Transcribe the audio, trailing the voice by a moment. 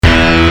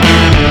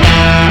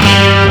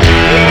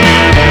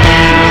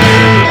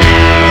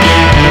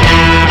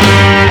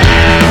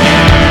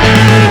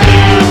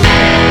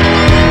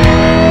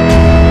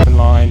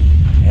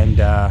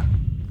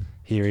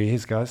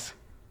guys.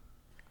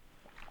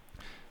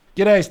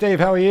 G'day, Steve.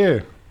 How are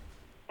you?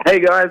 Hey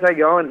guys, how you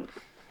going?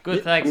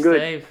 Good, thanks, I'm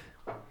good. Steve.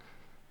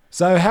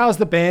 So, how's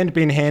the band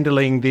been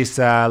handling this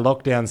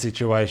lockdown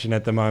situation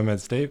at the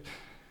moment, Steve?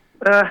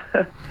 Uh,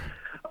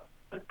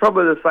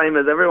 Probably the same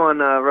as everyone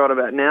right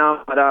about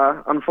now, but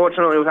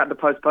unfortunately we've had to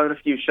postpone a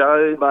few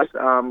shows. But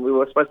we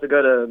were supposed to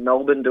go to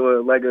Melbourne, do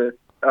a leg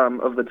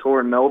of the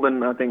tour in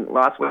Melbourne, I think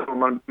last week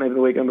or maybe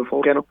the weekend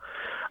before.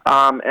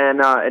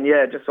 And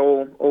yeah, just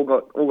all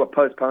got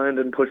postponed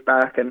and pushed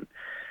back, and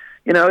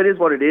you know it is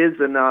what it is,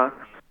 and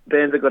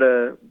bands have got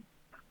to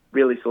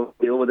really sort of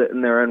deal with it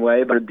in their own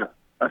way. But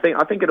I think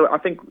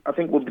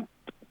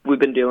we've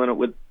been dealing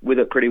with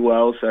it pretty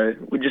well. So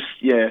we just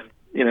it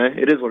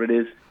is what it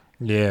is.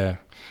 Yeah.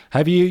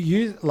 Have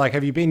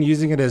you been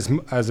using it as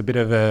a bit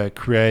of a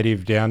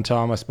creative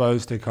downtime, I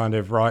suppose, to kind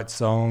of write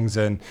songs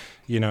and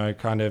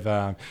kind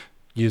of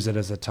use it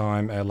as a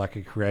time like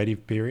a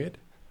creative period?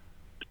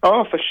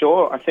 Oh, for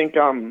sure. I think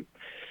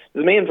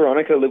me and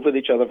Veronica live with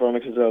each other.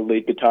 Veronica's our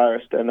lead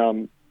guitarist,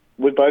 and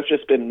we've both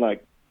just been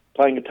like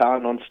playing guitar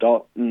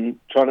non-stop and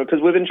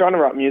because we've been trying to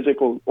write music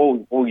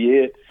all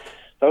year.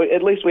 So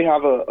at least we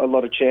have a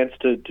lot of chance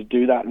to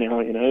do that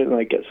now,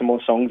 like get some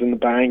more songs in the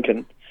bank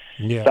and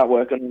start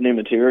working on new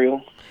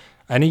material.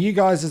 And are you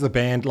guys as a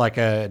band, like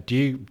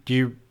do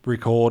you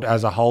record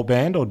as a whole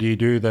band, or do you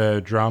do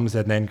the drums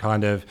and then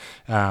kind of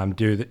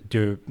do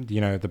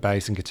the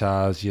bass and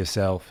guitars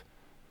yourself?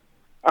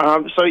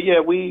 So yeah,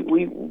 we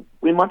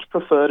much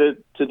prefer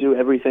to do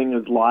everything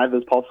as live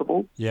as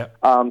possible. Yeah.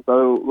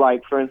 So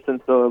like for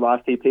instance, the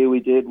last EP we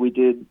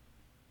did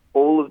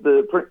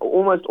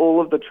almost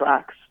all of the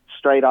tracks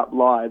straight up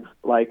live,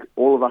 like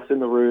all of us in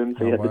the room.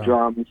 So you had the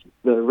drums,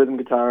 the rhythm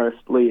guitarist,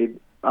 lead,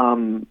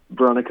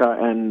 Veronica,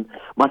 and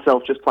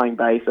myself just playing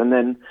bass, and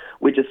then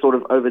we just sort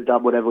of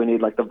overdub whatever we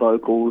need, like the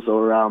vocals,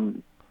 or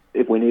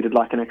if we needed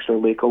like an extra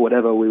lick or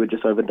whatever, we would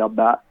just overdub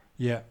that.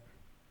 Yeah.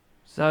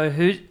 So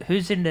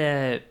who's in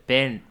the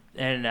band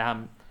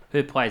and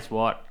who plays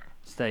what,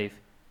 Steve?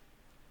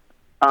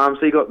 So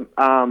you got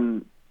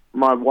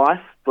my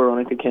wife,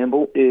 Veronica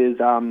Campbell, is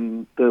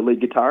the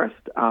lead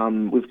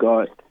guitarist. We've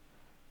got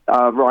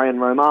Ryan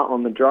Romar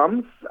on the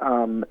drums,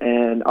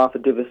 and Arthur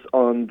Divis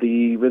on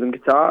the rhythm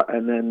guitar,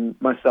 and then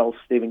myself,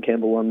 Steven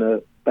Campbell, on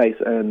the bass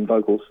and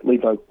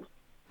lead vocals.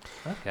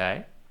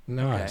 Okay.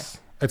 Nice.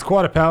 Okay. It's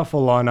quite a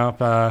powerful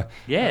lineup.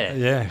 Yeah.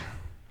 Yeah.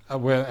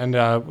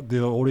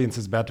 The audience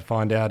is about to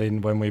find out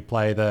when we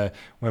play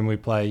one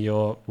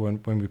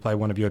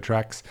of your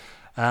tracks.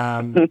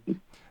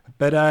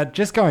 But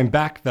just going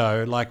back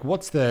though, like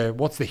what's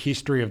the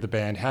history of the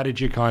band? How did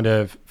you kind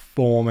of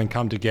form and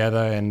come together?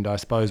 And I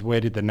suppose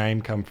where did the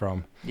name come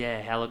from?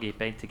 Yeah, how long have you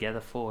been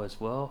together for as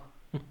well?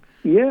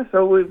 Yeah,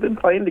 so we've been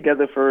playing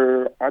together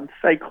for, I'd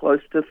say, close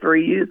to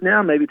 3 years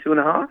now, maybe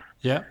 2.5.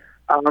 Yeah.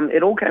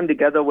 It all came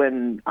together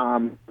when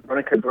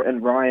Veronica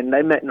and Ryan,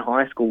 they met in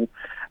high school.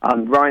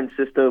 Ryan's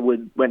sister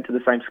went to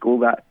the same school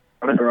that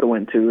Veronica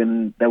went to,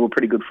 and they were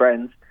pretty good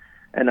friends.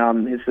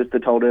 And his sister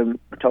told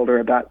her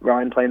about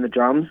Ryan playing the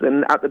drums.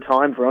 And at the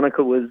time,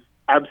 Veronica was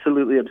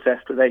absolutely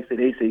obsessed with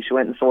AC/DC. She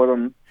went and saw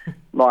them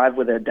live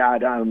with her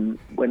dad.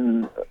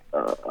 When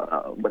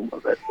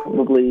was it?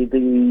 Probably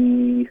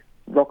the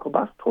Rock or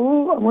Bus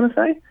tour, I want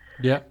to say.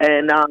 Yeah.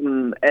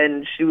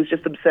 And she was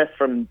just obsessed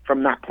from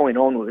that point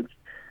onwards.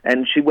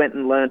 And she went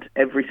and learnt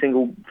every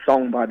single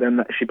song by them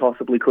that she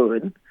possibly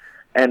could.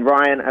 And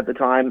Ryan at the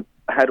time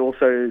had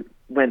also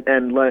went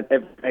and learnt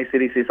every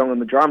AC/DC song on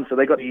the drums. So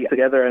they got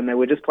together and they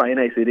were just playing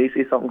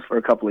AC/DC songs for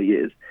a couple of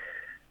years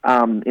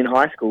in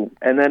high school.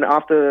 And then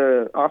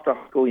after high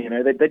school,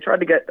 they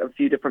tried to get a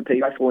few different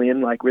people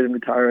in, like rhythm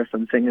guitarists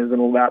and singers and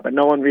all that, but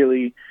no one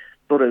really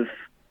sort of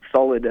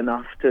solid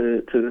enough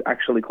to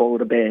actually call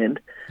it a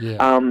band. Yeah.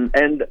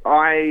 And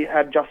I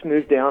had just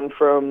moved down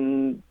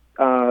from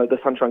the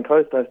Sunshine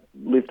Coast. I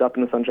lived up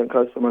in the Sunshine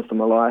Coast for most of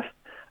my life,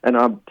 and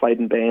I played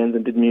in bands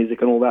and did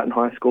music and all that in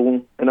high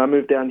school. And I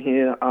moved down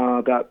here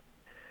about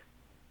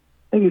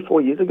maybe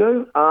 4 years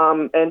ago,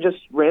 and just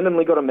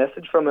randomly got a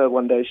message from her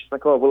one day. She's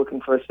like, "Oh, we're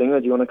looking for a singer.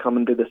 Do you want to come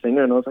and be the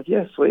singer?" And I was like,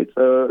 "Yeah, sweet."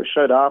 So I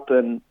showed up,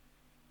 and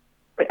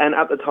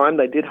at the time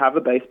they did have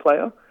a bass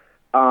player.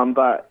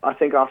 But I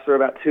think after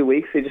about 2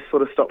 weeks, he just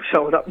sort of stopped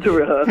showing up to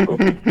rehearsal,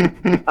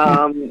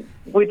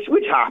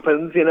 which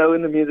happens,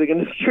 in the music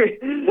industry.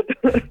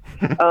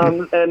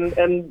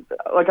 And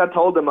like I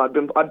told them,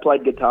 I'd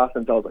played guitar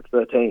since I was like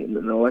 13,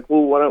 and they're like,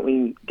 "Well, why don't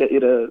we get you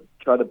to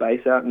try the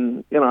bass out?"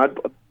 And I'd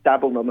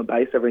dabbled on the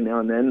bass every now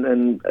and then.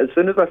 And as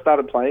soon as I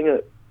started playing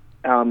it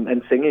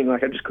and singing,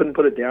 like I just couldn't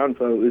put it down.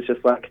 So it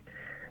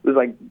was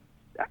like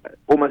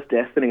almost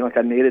destiny. Like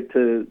I needed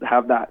to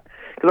have that.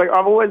 Because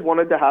I've always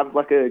wanted to have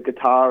like a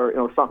guitar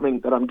or something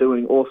that I'm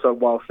doing also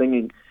while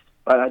singing,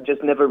 but I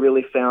just never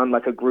really found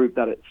like a group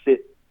that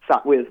it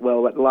sat with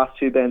well. Like the last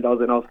two bands I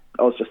was in, I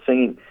was just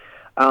singing.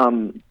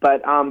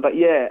 But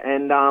yeah,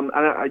 and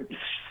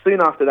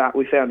soon after that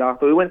we found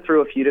Arthur. We went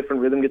through a few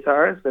different rhythm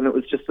guitarists, and it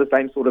was just the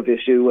same sort of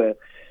issue where,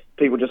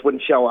 people just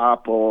wouldn't show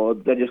up, or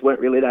they just weren't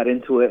really that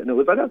into it. And it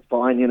was like, that's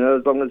fine, you know,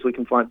 as long as we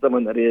can find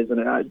someone that is. And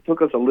it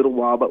took us a little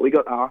while, but we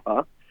got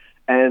Arthur,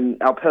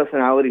 and our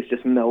personalities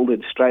just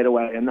melded straight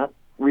away. And that's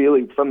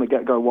really, from the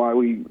get-go, why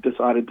we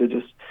decided to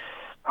just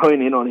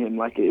hone in on him.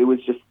 Like, it was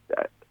just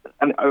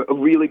a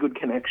really good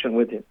connection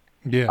with him.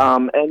 Yeah.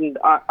 And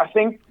I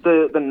think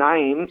the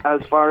name,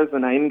 as far as the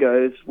name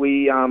goes,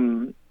 we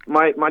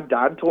my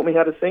dad taught me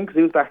how to sing, because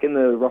he was back in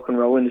the rock and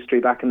roll industry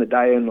back in the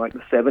day, in like the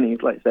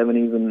 70s, late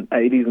 70s and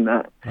 80s and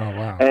that. Oh,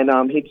 wow.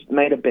 And he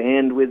made a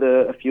band with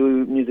a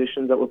few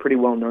musicians that were pretty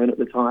well known at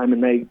the time,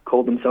 and they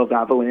called themselves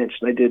Avalanche.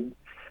 They did,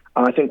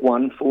 I think,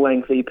 one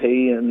full-length EP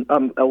and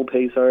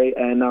LP, sorry,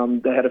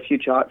 and they had a few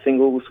chart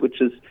singles,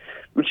 which is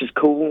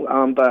cool.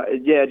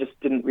 But yeah, it just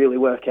didn't really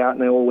work out,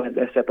 and they all went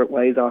their separate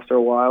ways after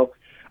a while.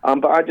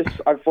 But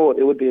I thought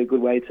it would be a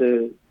good way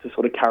to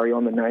sort of carry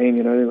on the name,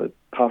 you know, the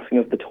passing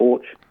of the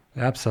torch.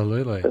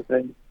 Absolutely.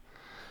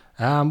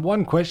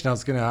 One question I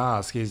was going to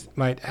ask is,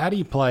 mate, how do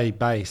you play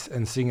bass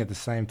and sing at the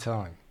same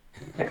time?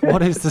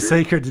 What is the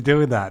secret to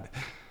doing that?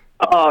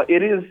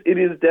 It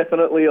is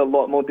definitely a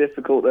lot more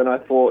difficult than I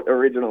thought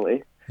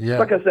originally. Yeah.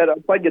 Like I said, I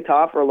played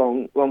guitar for a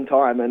long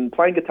time, and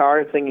playing guitar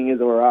and singing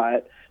is all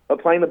right, but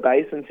playing the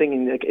bass and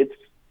singing, like, it's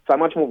so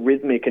much more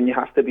rhythmic, and you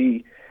have to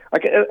be,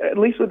 like, at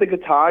least with the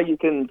guitar, you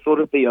can sort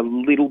of be a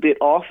little bit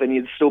off and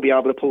you'd still be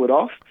able to pull it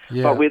off.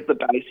 Yeah. But with the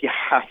bass, you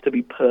have to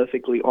be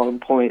perfectly on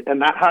point.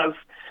 And that has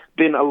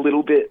been a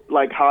little bit,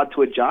 like, hard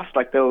to adjust.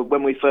 Like,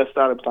 when we first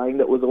started playing,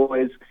 it was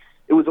always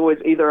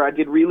either I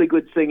did really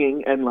good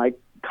singing and, like,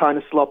 kind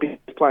of sloppy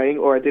playing,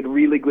 or I did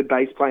really good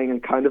bass playing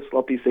and kind of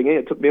sloppy singing.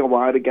 It took me a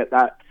while to get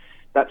that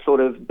sort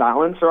of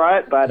balance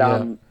right. But,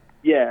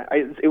 yeah,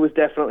 it was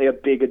definitely a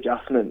big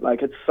adjustment.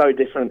 Like, it's so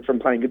different from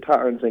playing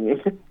guitar and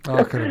singing. Oh,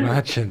 I can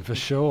imagine, for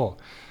sure.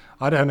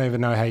 I don't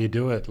even know how you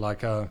do it.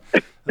 Like,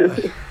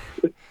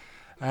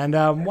 and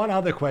one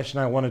other question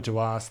I wanted to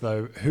ask,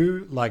 though,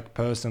 who, like,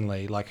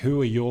 personally, like, who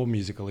are your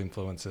musical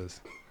influences?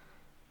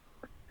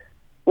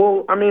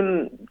 Well, I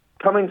mean,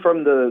 coming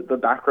from the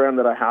background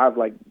that I have,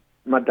 like,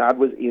 my dad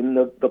was in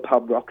the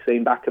pub rock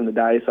scene back in the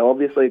day, so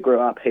obviously I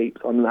grew up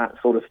heaps on that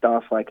sort of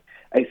stuff, like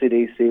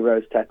AC/DC,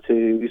 Rose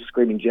Tattoo,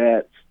 Screaming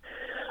Jets,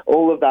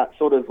 all of that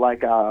sort of,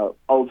 like,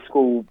 old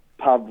school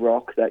pub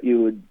rock that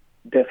you would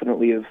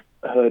definitely have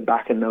heard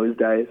back in those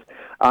days.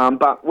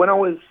 But when I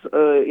was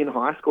in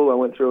high school, I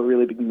went through a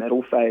really big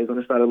metal phase, and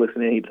I started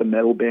listening to heaps of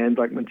metal bands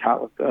like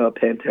Metallica,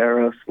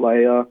 Pantera,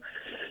 Slayer,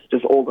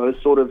 just all those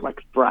sort of,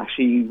 like,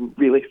 thrashy,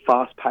 really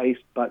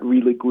fast-paced but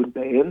really good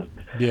bands.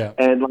 Yeah.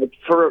 And, like,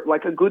 for,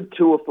 like, a good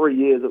 2 or 3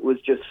 years, it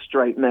was just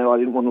straight metal. I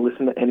didn't want to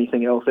listen to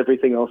anything else.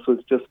 Everything else was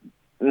just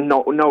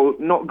not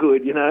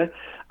good, you know.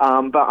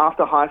 But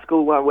after high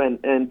school, I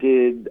went and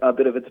did a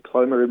bit of a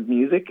diploma in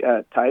music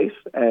at TAFE,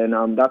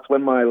 and that's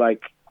when my,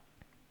 like,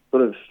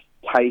 sort of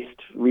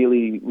taste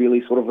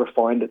really sort of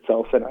refined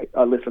itself, and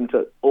I listened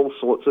to all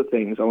sorts of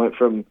things. I went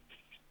from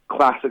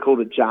classical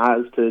to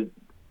jazz to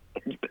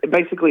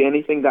basically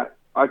anything that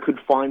I could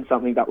find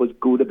something that was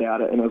good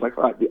about it, and I was like,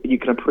 right, you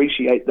can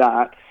appreciate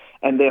that,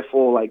 and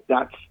therefore, like,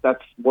 that's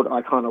what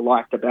I kind of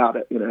liked about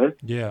it, you know.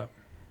 Yeah.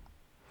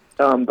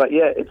 But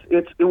yeah,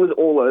 it was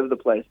all over the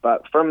place.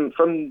 But from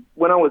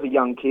when I was a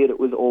young kid, it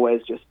was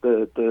always just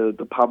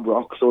the pub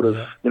rock sort of,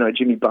 you know,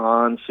 Jimmy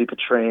Barnes,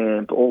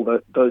 Supertramp, all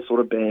those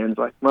sort of bands.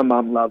 Like, my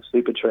mum loves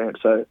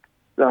Supertramp, so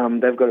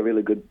they've got a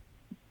really good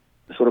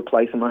sort of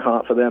place in my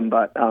heart for them.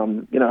 But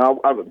you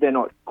know, they're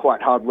not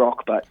quite hard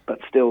rock, but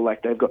still,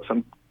 like, they've got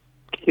some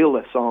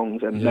killer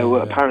songs, and they were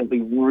apparently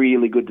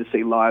really good to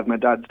see live. My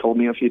dad's told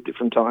me a few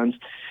different times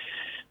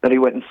that he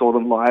went and saw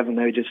them live, and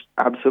they just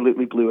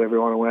absolutely blew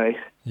everyone away.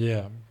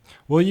 Yeah.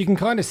 Well, you can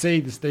kind of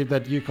see, Steve,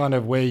 that you kind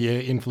of wear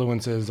your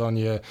influences on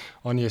your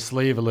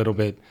sleeve a little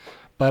bit.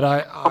 But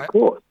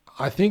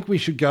I think we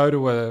should go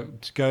to a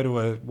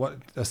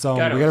song.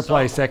 We're going to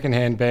play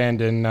Secondhand Band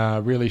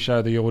and really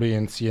show the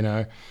audience, you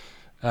know,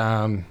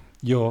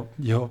 your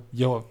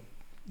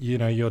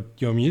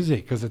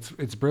music, because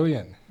it's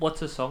brilliant. What's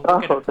the song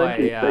we're going to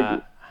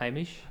play,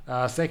 Hamish?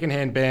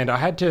 Secondhand Band. I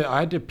had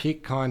to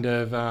pick kind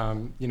of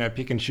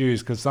pick and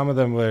choose, because some of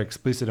them were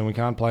explicit and we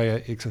can't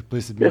play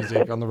explicit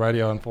music on the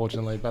radio,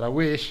 unfortunately, but I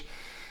wish.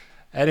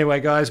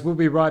 Anyway, guys, we'll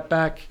be right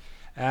back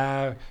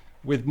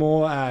with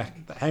more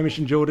Hamish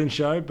and Jordan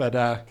show,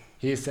 but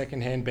here's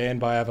Secondhand Band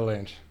by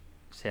Avalanche.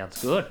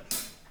 Sounds good.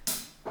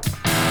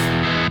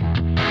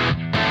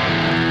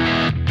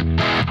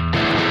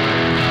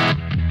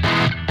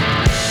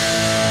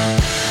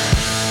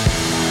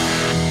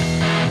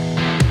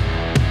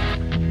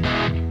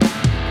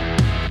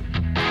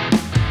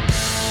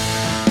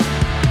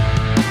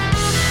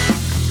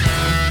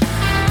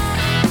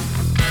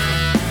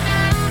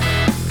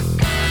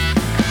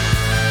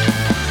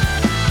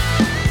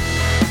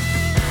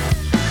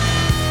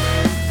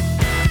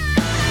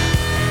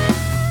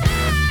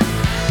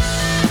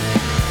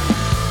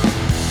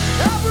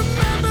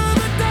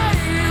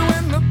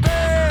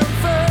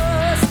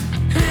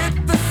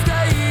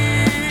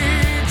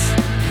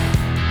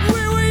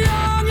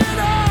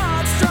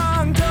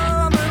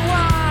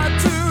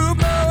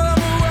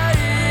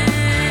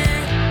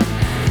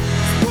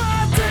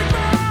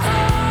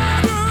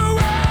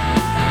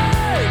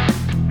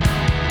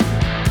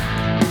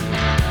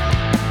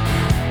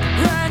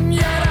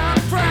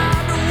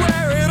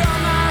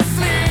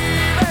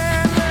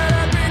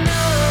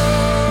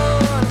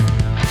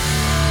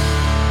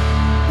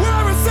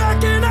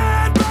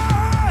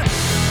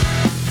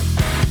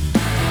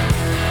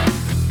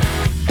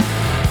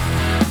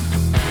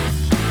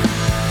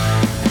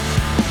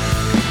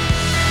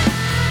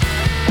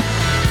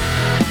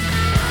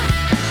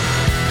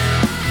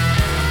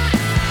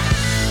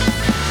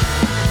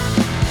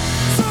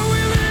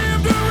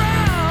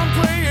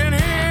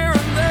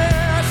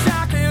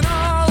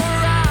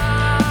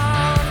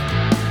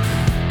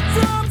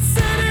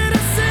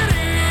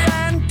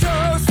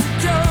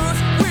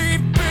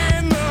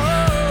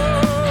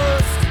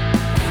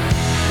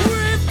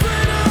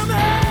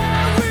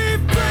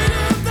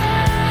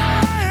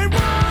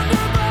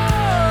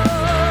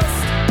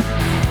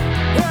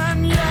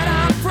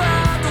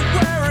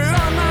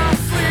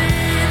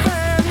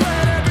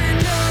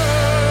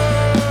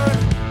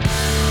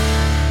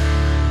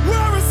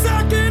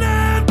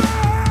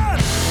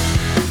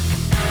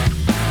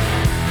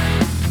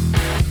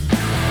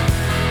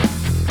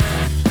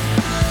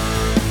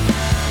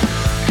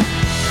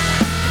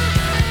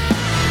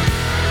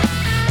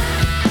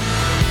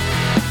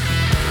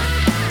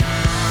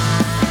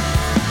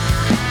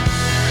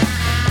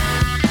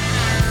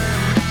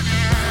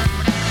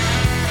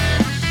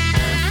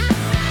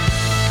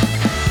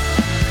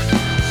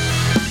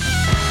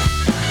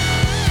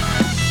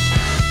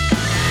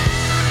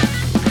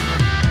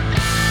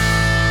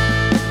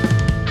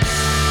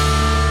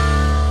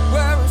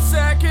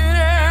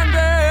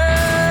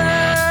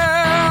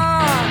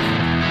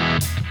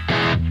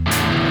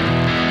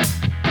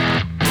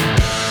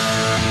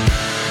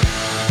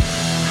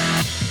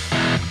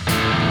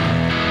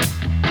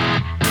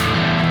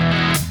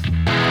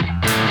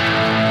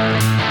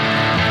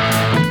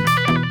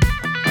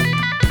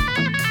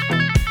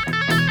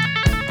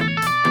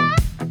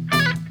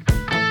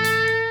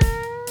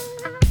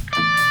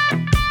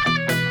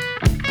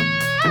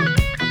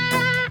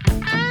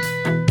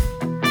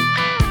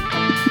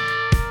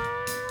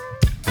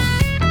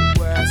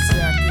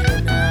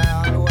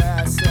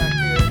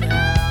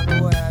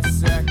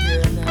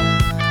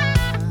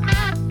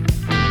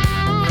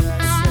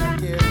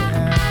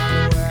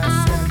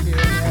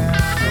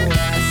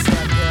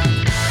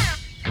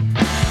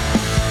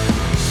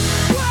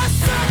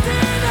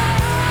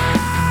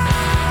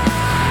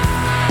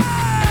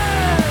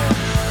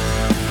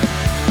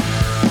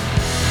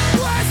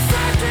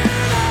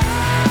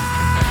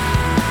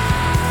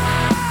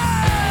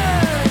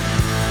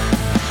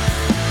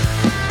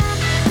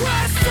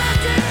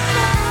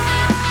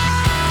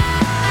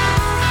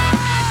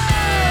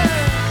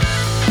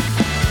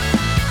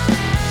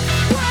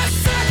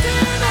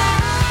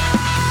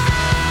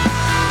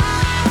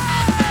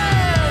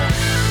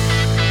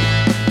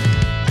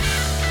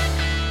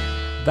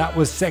 That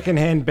was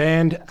Secondhand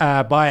Band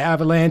by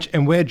Avalanche,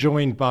 and we're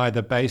joined by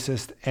the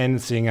bassist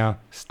and singer,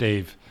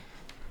 Steve.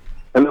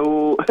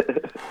 Hello.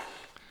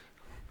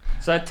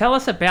 So tell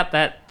us about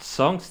that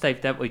song,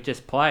 Steve, that we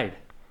just played.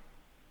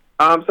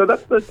 So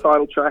that's the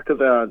title track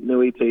of our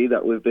new EP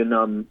that we've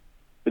been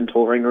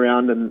touring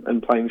around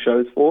and playing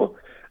shows for.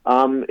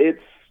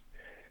 It's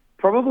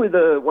probably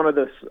one of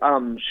the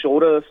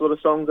shorter sort of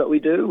songs that we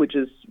do, which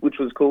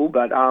was cool.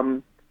 But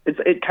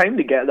it came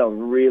together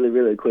really,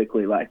 really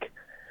quickly. Like,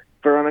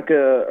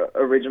 Veronica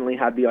originally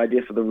had the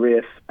idea for the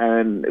riff,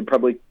 and it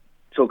probably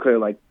took her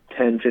like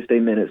 10,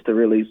 15 minutes to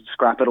really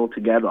scrap it all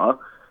together.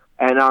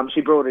 And she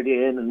brought it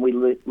in, and we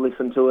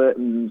listened to it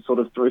and sort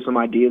of threw some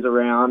ideas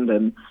around,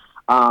 and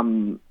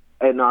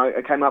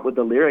I came up with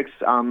the lyrics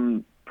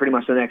pretty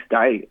much the next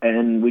day,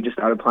 and we just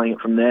started playing it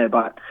from there.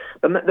 But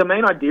the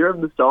main idea of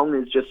the song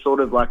is just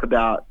sort of like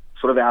about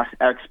sort of our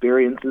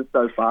experiences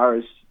so far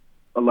as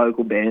a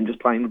local band, just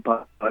playing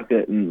the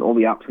bucket and all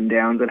the ups and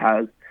downs it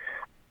has.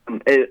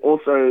 It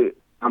also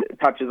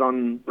touches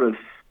on sort of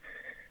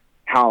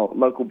how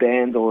local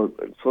bands, or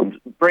sort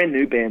of brand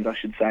new bands, I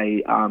should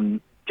say,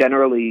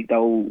 generally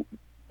they'll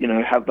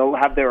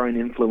have their own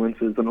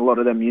influences, and a lot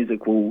of their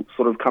music will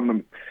sort of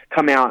come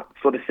out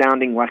sort of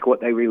sounding like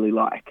what they really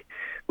like,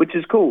 which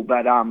is cool.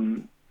 But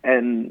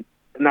and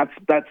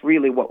that's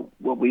really what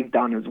we've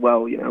done as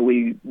well. You know,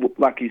 we,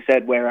 like you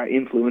said, wear our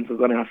influences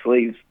on our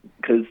sleeves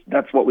because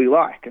that's what we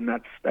like, and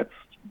that's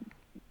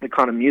the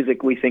kind of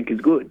music we think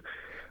is good.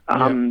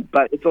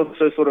 But it's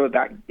also sort of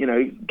about, you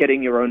know,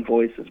 getting your own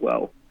voice as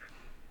well.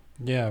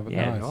 Yeah,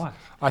 nice. Right.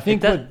 I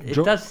think it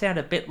does sound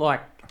a bit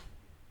like,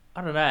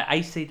 I don't know,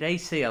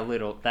 AC/DC a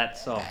little, that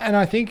song. And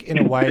I think in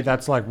a way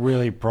that's like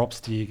really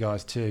props to you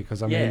guys too,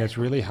 because I mean it's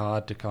really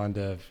hard to kind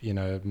of, you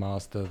know,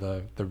 master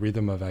the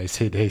rhythm of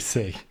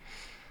AC/DC.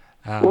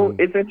 Well,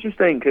 it's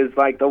interesting because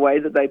like the way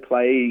that they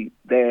play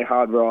their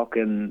hard rock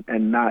and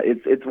that,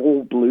 it's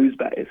all blues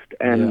based,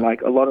 and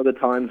like a lot of the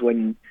times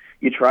when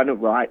you're trying to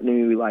write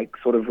new like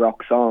sort of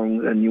rock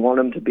songs and you want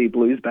them to be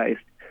blues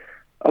based,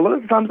 a lot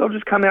of the times they'll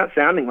just come out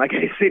sounding like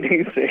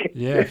AC/DC.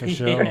 Yeah, for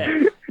sure.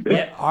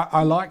 Yeah.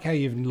 I like how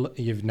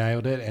you've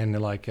nailed it, and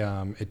like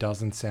it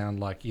doesn't sound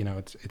like, you know,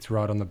 it's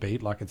right on the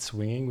beat, like it's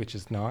swinging, which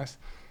is nice.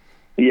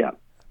 Yeah.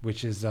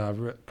 Which is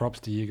props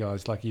to you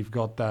guys. Like you've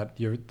got that.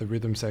 The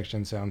rhythm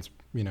section sounds,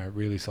 you know,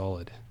 really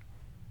solid.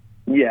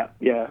 Yeah.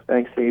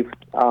 Thanks, Steve.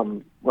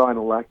 Ryan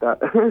will like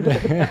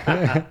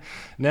that.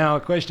 Now, a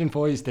question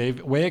for you,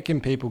 Steve. Where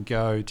can people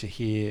go to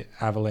hear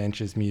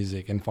Avalanche's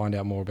music and find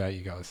out more about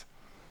you guys?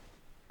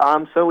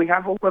 So we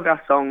have all of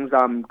our songs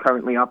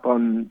currently up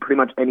on pretty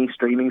much any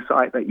streaming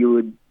site that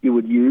you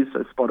would use.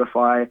 So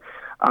Spotify,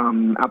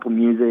 Apple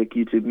Music,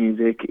 YouTube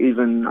Music,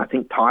 even I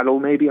think Tidal,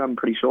 maybe, I'm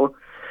pretty sure.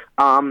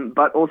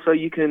 But also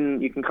you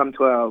can come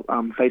to our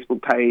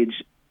Facebook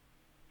page,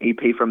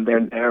 EP from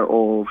there,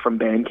 or from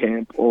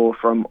Bandcamp, or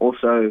from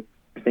also,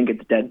 I think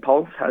it's Dead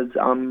Pulse is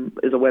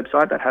a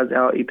website that has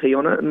our EP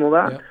on it and all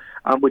that,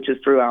 which is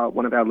through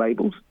one of our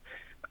labels.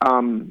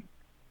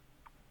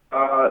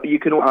 You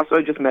can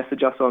also just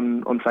message us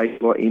on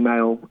Facebook or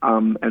email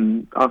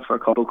and ask for a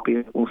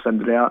copy. We'll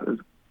send it out.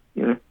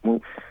 You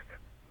know.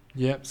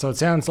 Yeah. So it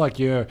sounds like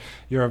you're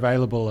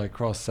available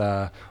across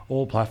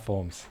all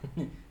platforms.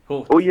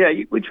 Cool. Well, yeah,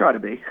 we try to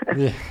be.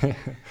 Yeah.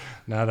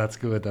 No, that's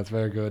good. That's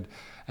very good.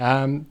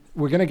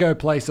 We're going to go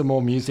play some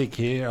more music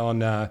here on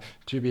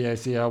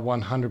 2BACR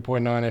 100.9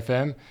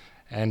 FM.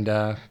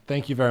 And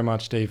thank you very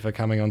much, Steve, for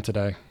coming on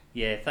today.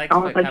 Yeah, thanks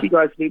for thank you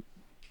guys.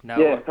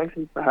 Thanks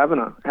for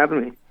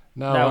having me.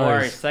 No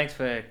worries. Thanks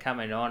for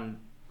coming on.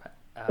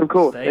 Of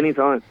course, Steve.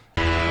 anytime.